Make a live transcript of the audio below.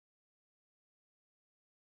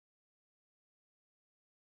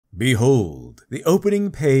Behold, the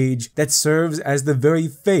opening page that serves as the very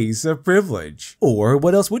face of privilege. Or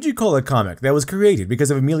what else would you call a comic that was created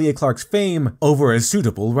because of Emilia Clarke's fame over a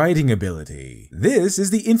suitable writing ability? This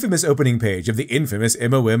is the infamous opening page of the infamous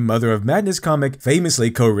M.O.M. Mother of Madness comic,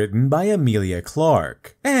 famously co-written by Emilia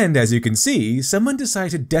Clarke. And as you can see, someone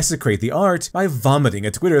decided to desecrate the art by vomiting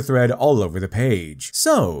a Twitter thread all over the page.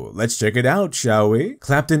 So let's check it out, shall we?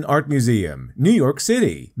 Clapton Art Museum, New York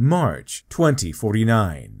City, March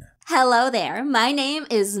 2049. Hello there, my name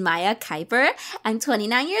is Emilia Clarke. I'm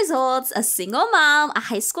 29 years old, a single mom, a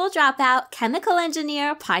high school dropout, chemical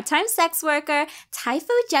engineer, part-time sex worker, Thai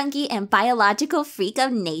food junkie, and biological freak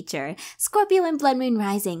of nature. Scorpio and Blood Moon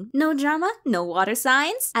rising. No drama, no water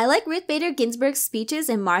signs. I like Ruth Bader Ginsburg's speeches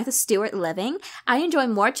and Martha Stewart living. I enjoy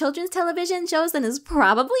more children's television shows than is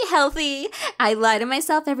probably healthy. I lie to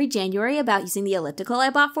myself every January about using the elliptical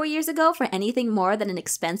I bought 4 years ago for anything more than an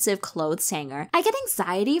expensive clothes hanger. I get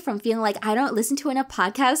anxiety from feeling like I don't listen to enough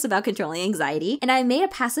podcasts about controlling anxiety, and I made a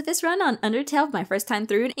pacifist run on Undertale my first time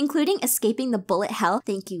through, including escaping the bullet hell,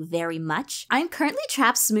 thank you very much. I'm currently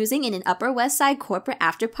trapped smoozing in an Upper West Side corporate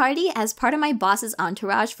after party as part of my boss's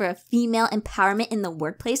entourage for a female empowerment in the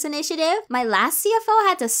workplace initiative. My last CFO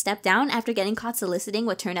had to step down after getting caught soliciting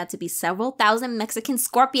what turned out to be several thousand Mexican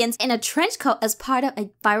scorpions in a trench coat as part of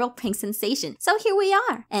a viral prank sensation. So here we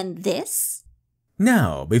are. And this?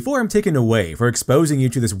 Now, before I'm taken away for exposing you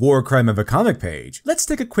to this war crime of a comic page, let's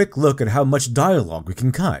take a quick look at how much dialogue we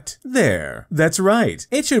can cut. There. That's right.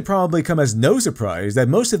 It should probably come as no surprise that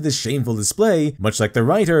most of this shameful display, much like the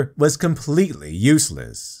writer, was completely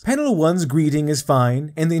useless. Panel 1's greeting is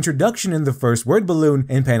fine, and the introduction in the first word balloon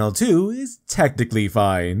in panel 2 is technically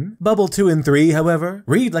fine. Bubble 2 and 3, however,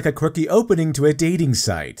 read like a quirky opening to a dating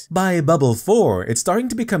site. By bubble 4, it's starting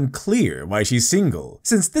to become clear why she's single,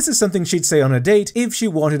 since this is something she'd say on a date if she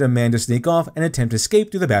wanted a man to sneak off and attempt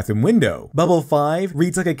escape through the bathroom window. Bubble 5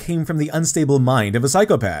 reads like it came from the unstable mind of a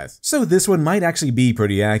psychopath, so this one might actually be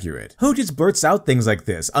pretty accurate. Who just blurts out things like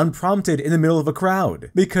this unprompted in the middle of a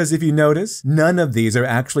crowd? Because if you notice, none of these are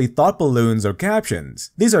actually thought balloons or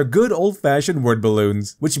captions. These are good old-fashioned word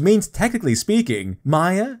balloons, which means technically speaking,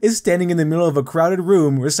 Maya is standing in the middle of a crowded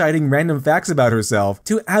room reciting random facts about herself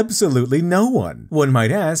to absolutely no one. One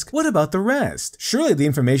might ask, what about the rest? Surely the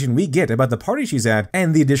information we get about the party she's at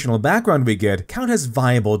and the additional background we get count as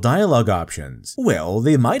viable dialogue options. Well,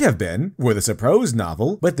 they might have been, were this a prose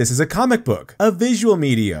novel, but this is a comic book, a visual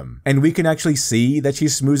medium, and we can actually see that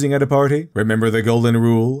she's smoozing at a party. Remember the golden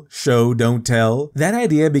rule, show, don't tell? That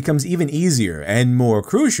idea becomes even easier and more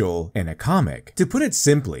crucial in a comic. To put it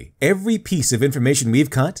simply, every piece of information we've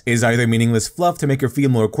cut is either meaningless fluff to make her feel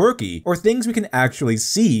more quirky, or things we can actually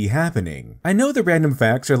see happening. I know the random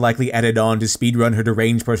facts are likely added on to speedrun her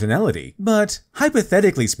deranged personality, but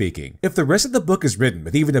hypothetically speaking, if the rest of the book is written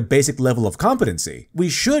with even a basic level of competency, we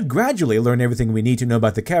should gradually learn everything we need to know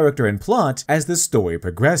about the character and plot as the story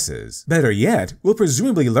progresses. Better yet, we'll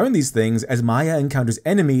presumably learn these things as Maya encounters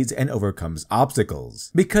enemies and overcomes obstacles.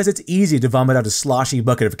 Because it's easy to vomit out a sloshy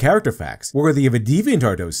bucket of character facts, worthy of a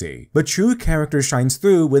DeviantArt OC, but true character shines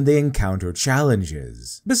through when they encounter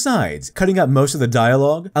challenges. Besides, cutting out most of the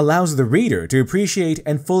dialogue allows the reader to appreciate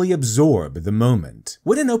and fully absorb the moment.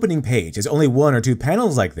 When an opening page has only one or two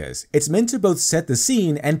panels like this, it's meant to both set the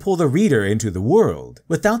scene and pull the reader into the world.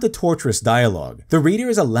 Without the torturous dialogue, the reader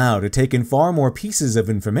is allowed to take in far more pieces of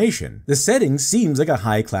information. The setting seems like a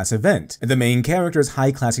high-class event, and the main character is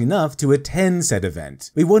high-class enough to attend said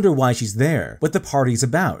event. We wonder why she's there, what the party's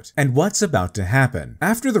about, and what's about to happen.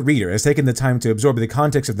 After the reader has taken the time to absorb the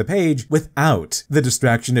context of the page without the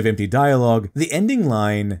distraction of empty dialogue, the ending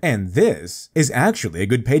line, "and this," is actually a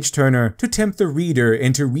good page-turner to tempt the reader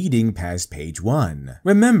into reading past page 1.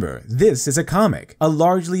 Remember, this is a comic, a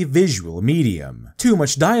largely visual medium. Too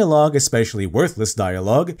much dialogue, especially worthless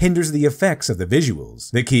dialogue, hinders the effects of the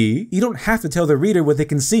visuals. The key? You don't have to tell the reader what they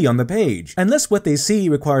can see on the page, unless what they see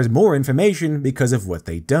requires more information because of what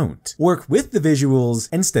they don't. Work with the visuals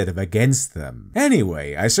instead of against them.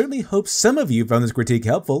 Anyway, I certainly hope some of you found this critique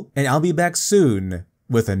helpful, and I'll be back soon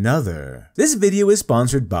with another. This video is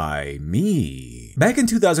sponsored by me. Back in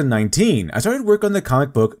 2019, I started work on the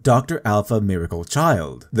comic book Dr. Alpha Miracle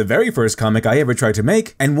Child, the very first comic I ever tried to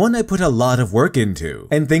make, and one I put a lot of work into.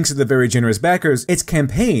 And thanks to the very generous backers, its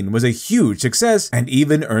campaign was a huge success and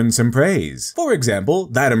even earned some praise. For example,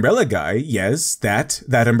 that umbrella guy, yes, that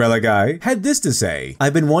umbrella guy, had this to say: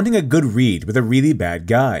 "I've been wanting a good read with a really bad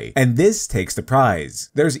guy, and this takes the prize.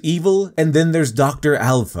 There's evil, and then there's Dr.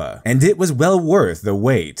 Alpha, and it was well worth the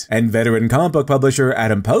wait. And veteran comic book publisher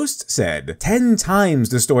Adam Post said, 10 times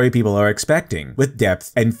the story people are expecting, with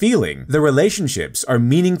depth and feeling. The relationships are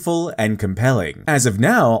meaningful and compelling. As of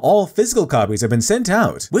now, all physical copies have been sent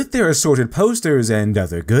out, with their assorted posters and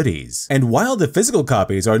other goodies. And while the physical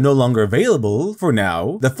copies are no longer available, for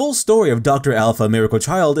now, the full story of Dr. Alpha Miracle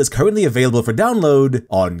Child is currently available for download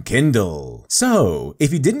on Kindle. So,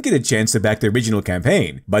 if you didn't get a chance to back the original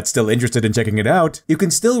campaign, but still interested in checking it out, you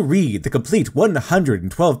can still read the complete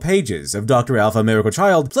 112 pages of Dr. Alpha Miracle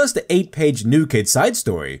Child plus the 8-page New Kid side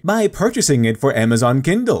story by purchasing it for Amazon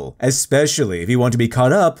Kindle, especially if you want to be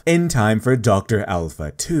caught up in time for Dr.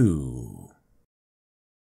 Alpha 2.